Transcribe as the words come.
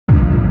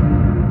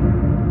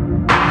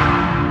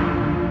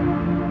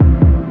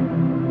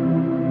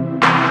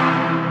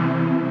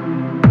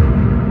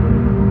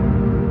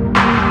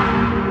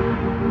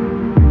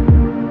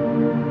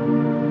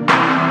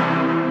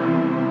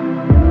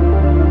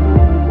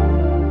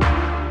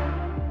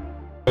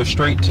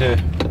Straight to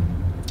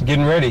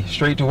getting ready,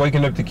 straight to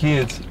waking up the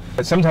kids.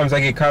 Sometimes I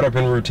get caught up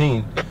in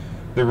routine.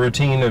 The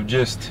routine of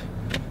just,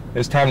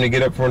 it's time to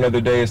get up for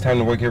another day, it's time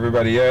to wake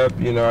everybody up,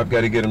 you know, I've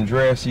got to get them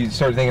dressed. You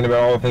start thinking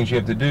about all the things you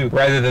have to do,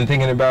 rather than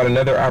thinking about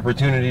another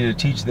opportunity to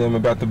teach them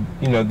about the,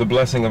 you know, the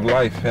blessing of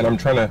life. And I'm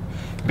trying to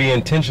be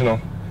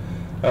intentional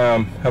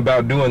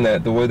about doing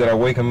that, the way that I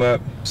wake them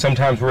up.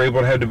 Sometimes we're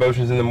able to have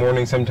devotions in the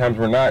morning, sometimes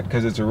we're not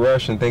because it's a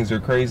rush and things are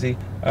crazy.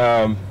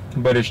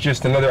 But it's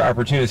just another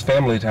opportunity. It's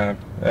family time.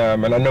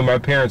 And I know my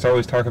parents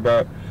always talk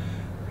about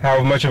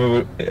how much of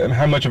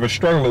a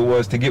struggle it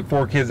was to get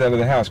 4 kids out of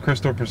the house.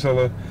 Crystal,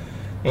 Priscilla,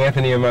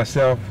 Anthony, and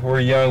myself.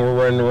 We're young, we're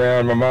running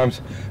around. My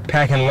mom's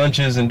packing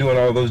lunches and doing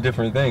all those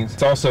different things.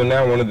 It's also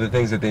now one of the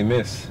things that they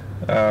miss.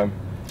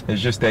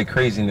 It's just that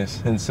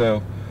craziness. And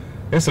so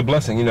it's a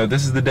blessing. You know,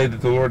 this is the day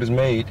that the Lord has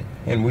made,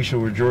 and we shall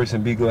rejoice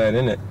and be glad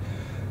in it.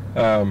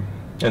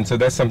 And so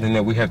that's something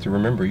that we have to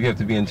remember. You have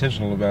to be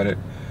intentional about it.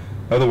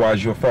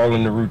 Otherwise, you'll fall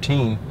into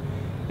routine.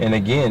 And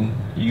again,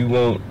 you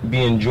won't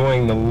be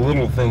enjoying the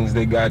little things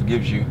that God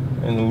gives you.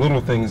 And the little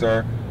things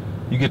are,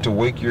 you get to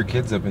wake your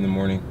kids up in the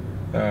morning.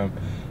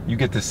 You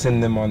get to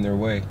send them on their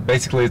way.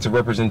 Basically, it's a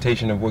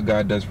representation of what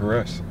God does for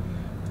us.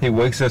 He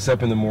wakes us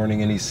up in the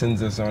morning and He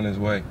sends us on His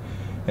way.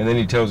 And then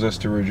He tells us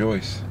to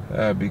rejoice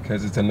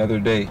because it's another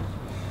day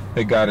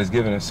that God has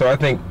given us. So I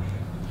think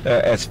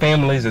as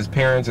families, as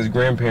parents, as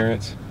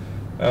grandparents,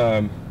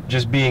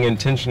 just being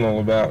intentional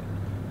about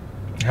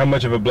how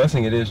much of a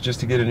blessing it is just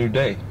to get a new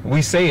day.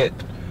 We say it,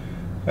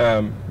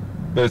 but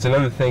it's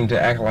another thing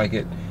to act like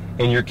it,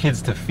 and your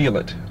kids to feel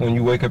it when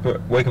you wake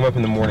them up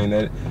in the morning.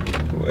 And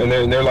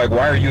they're like,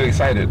 "Why are you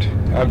excited?"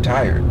 "I'm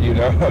tired, you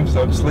know.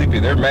 I'm sleepy."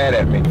 They're mad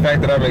at me. The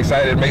fact that I'm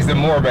excited makes them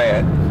more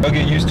mad. They'll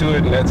get used to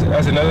it, and that's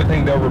another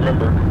thing they'll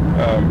remember.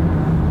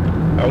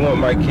 I want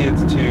my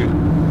kids to,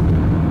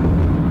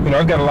 you know,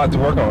 I've got a lot to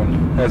work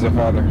on as a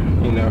father.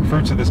 You know,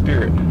 fruits of the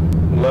Spirit: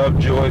 love,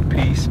 joy,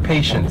 peace,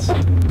 patience.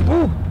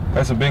 Woo.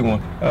 That's a big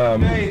one.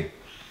 Hey,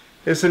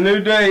 it's a new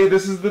day.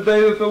 This is the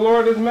day that the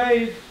Lord has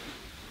made.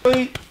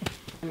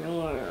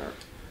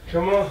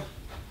 Come on.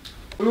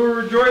 We will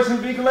rejoice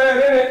and be glad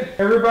in it.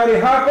 Everybody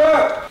hop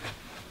up.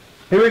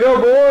 Here we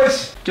go,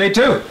 boys.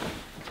 J2.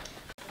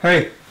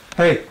 Hey,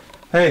 hey,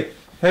 hey,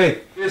 hey.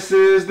 This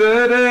is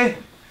the day.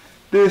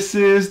 This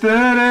is the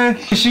day.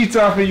 Get the sheets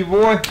off of you,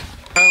 boy.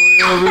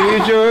 I will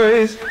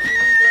rejoice, be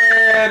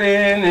glad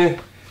in it,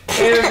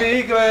 and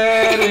be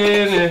glad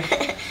in it.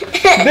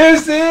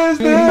 This is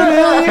the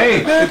day.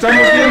 Hey, it's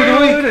almost the end of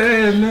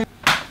the week.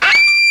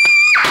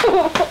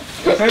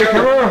 Hey,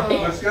 come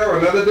on. Let's go.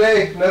 Another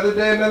day,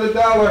 another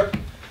dollar.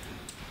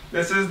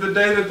 This is the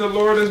day that the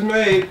Lord has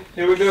made.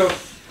 Here we go.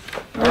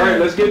 All right,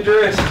 let's get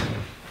dressed.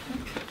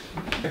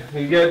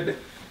 You get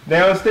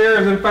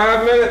downstairs in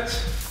 5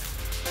 minutes.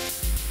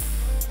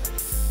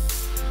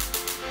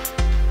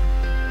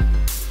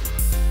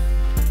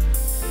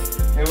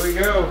 Here we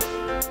go.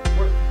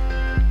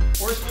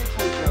 Where's Sweet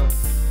Sweet go?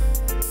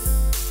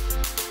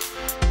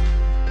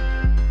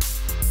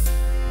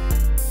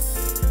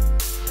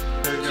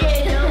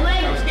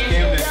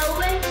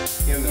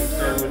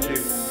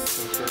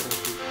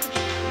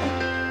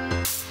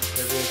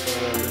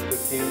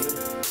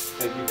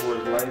 Thank you for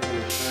his life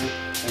and his strength.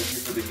 Thank you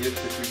for the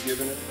gifts that you've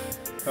given him.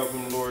 Help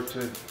him, Lord,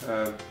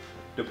 to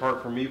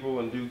depart from evil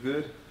and do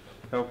good.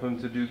 Help him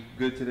to do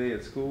good today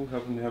at school.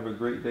 Help him to have a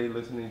great day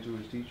listening to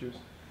his teachers.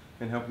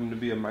 And help him to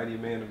be a mighty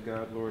man of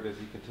God, Lord, as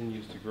he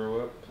continues to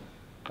grow up.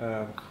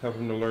 Help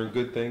him to learn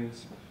good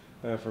things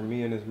from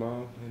me and his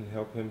mom. And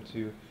help him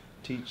to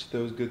teach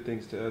those good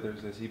things to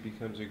others as he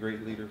becomes a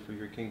great leader for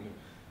your kingdom.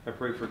 I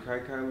pray for Kai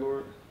Kai,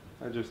 Lord.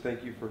 I just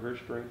thank you for her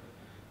strength.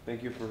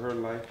 Thank you for her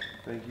life.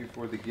 Thank you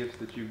for the gifts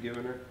that you've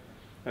given her.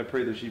 I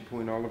pray that she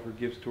point all of her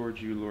gifts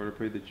towards you, Lord. I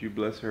pray that you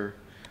bless her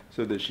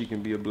so that she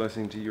can be a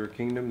blessing to your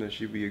kingdom, that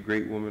she be a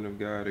great woman of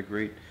God, a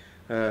great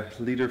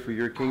leader for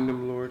your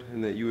kingdom, Lord,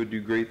 and that you would do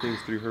great things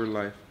through her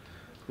life,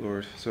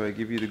 Lord. So I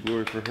give you the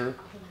glory for her.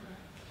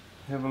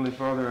 Heavenly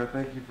Father, I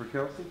thank you for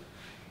Kelsey.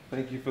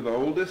 Thank you for the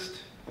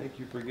oldest. Thank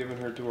you for giving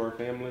her to our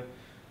family.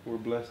 We're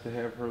blessed to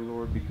have her,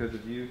 Lord, because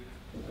of you.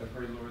 I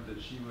pray, Lord,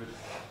 that she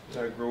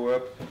would grow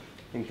up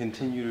and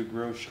continue to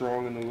grow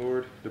strong in the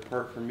Lord,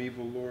 depart from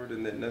evil, Lord,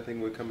 and that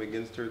nothing would come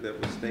against her that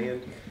would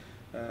stand,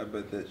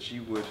 but that she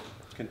would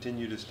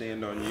continue to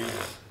stand on you,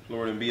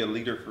 Lord, and be a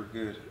leader for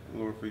good,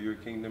 Lord, for your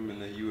kingdom,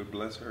 and that you would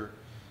bless her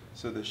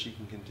so that she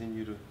can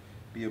continue to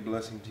be a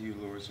blessing to you,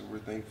 Lord. So we're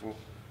thankful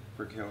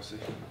for Kelsey.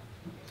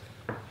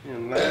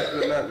 And last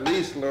but not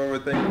least, Lord, we're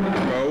thankful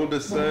for my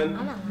oldest son,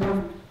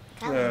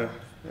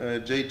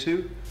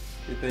 J2.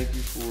 We thank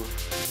you for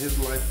his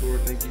life,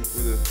 Lord. Thank you for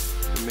the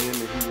man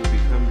that he will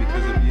become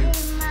because of you.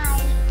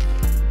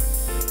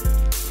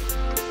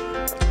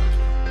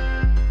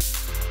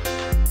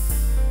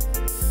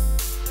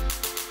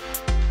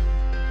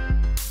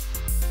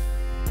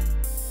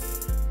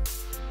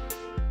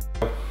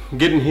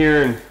 Getting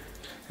here and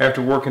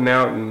after working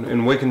out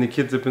and waking the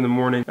kids up in the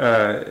morning,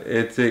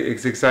 it's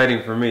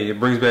exciting for me.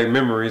 It brings back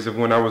memories of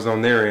when I was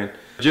on their end.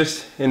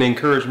 Just an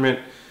encouragement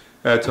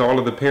to all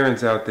of the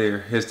parents out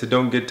there is to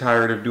don't get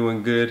tired of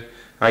doing good.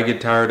 I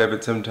get tired of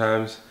it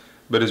sometimes,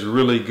 but it's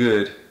really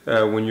good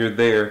when you're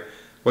there,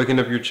 waking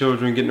up your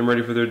children, getting them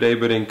ready for their day,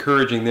 but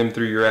encouraging them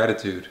through your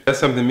attitude. That's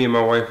something me and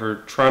my wife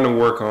are trying to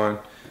work on.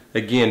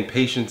 Again,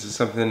 patience is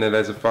something that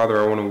as a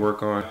father I want to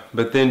work on.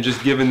 But then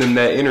just giving them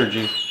that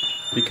energy,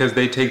 because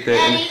they take that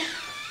energy.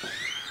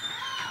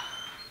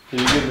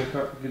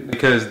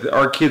 Because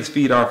our kids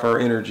feed off our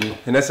energy,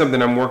 and that's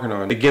something I'm working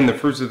on. Again, the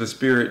fruits of the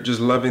Spirit, just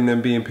loving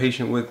them, being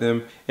patient with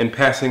them, and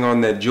passing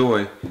on that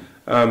joy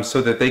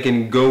so that they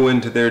can go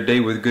into their day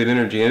with good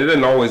energy. And it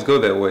doesn't always go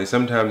that way.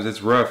 Sometimes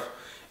it's rough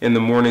in the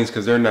mornings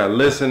because they're not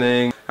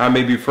listening. I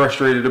may be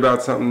frustrated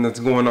about something that's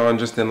going on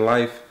just in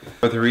life,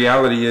 but the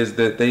reality is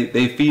that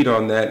they feed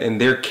on that, and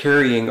they're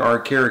carrying our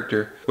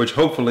character, which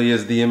hopefully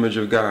is the image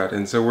of God.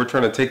 And so we're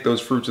trying to take those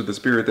fruits of the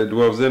Spirit that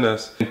dwells in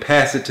us and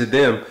pass it to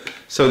them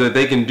so that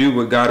they can do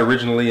what God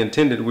originally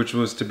intended, which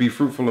was to be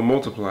fruitful and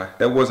multiply.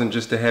 That wasn't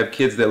just to have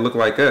kids that look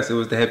like us, it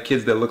was to have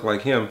kids that look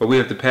like Him. But we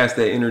have to pass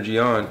that energy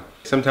on.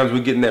 Sometimes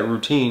we get in that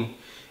routine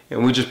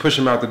and we just push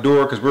them out the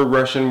door because we're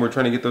rushing, we're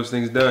trying to get those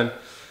things done.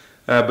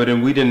 But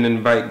then we didn't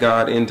invite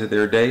God into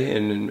their day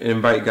and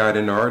invite God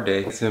into our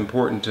day. It's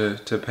important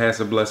to pass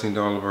a blessing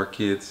to all of our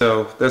kids.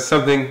 So that's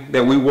something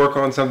that we work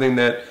on, something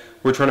that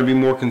we're trying to be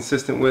more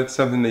consistent with,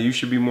 something that you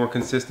should be more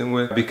consistent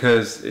with,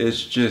 because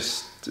it's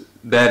just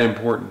that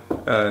important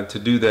to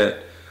do that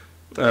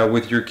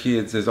with your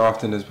kids as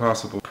often as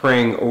possible.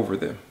 Praying over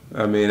them.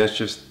 I mean, it's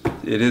just,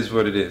 it is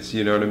what it is,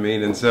 you know what I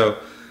mean? And so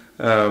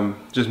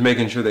just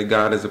making sure that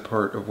God is a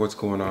part of what's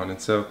going on. And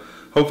so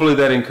hopefully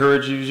that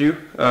encourages you.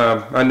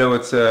 I know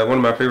it's one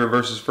of my favorite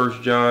verses,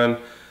 1 John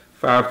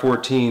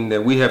 5:14,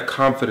 that we have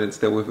confidence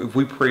that if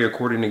we pray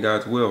according to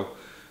God's will,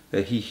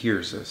 that He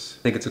hears us.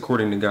 I think it's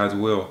according to God's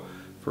will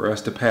for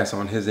us to pass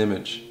on His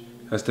image,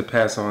 us to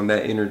pass on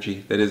that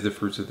energy that is the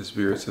fruits of the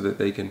Spirit, so that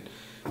they can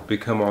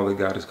become all that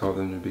God has called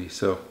them to be.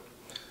 So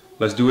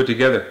let's do it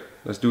together.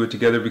 Let's do it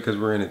together because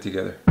we're in it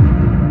together.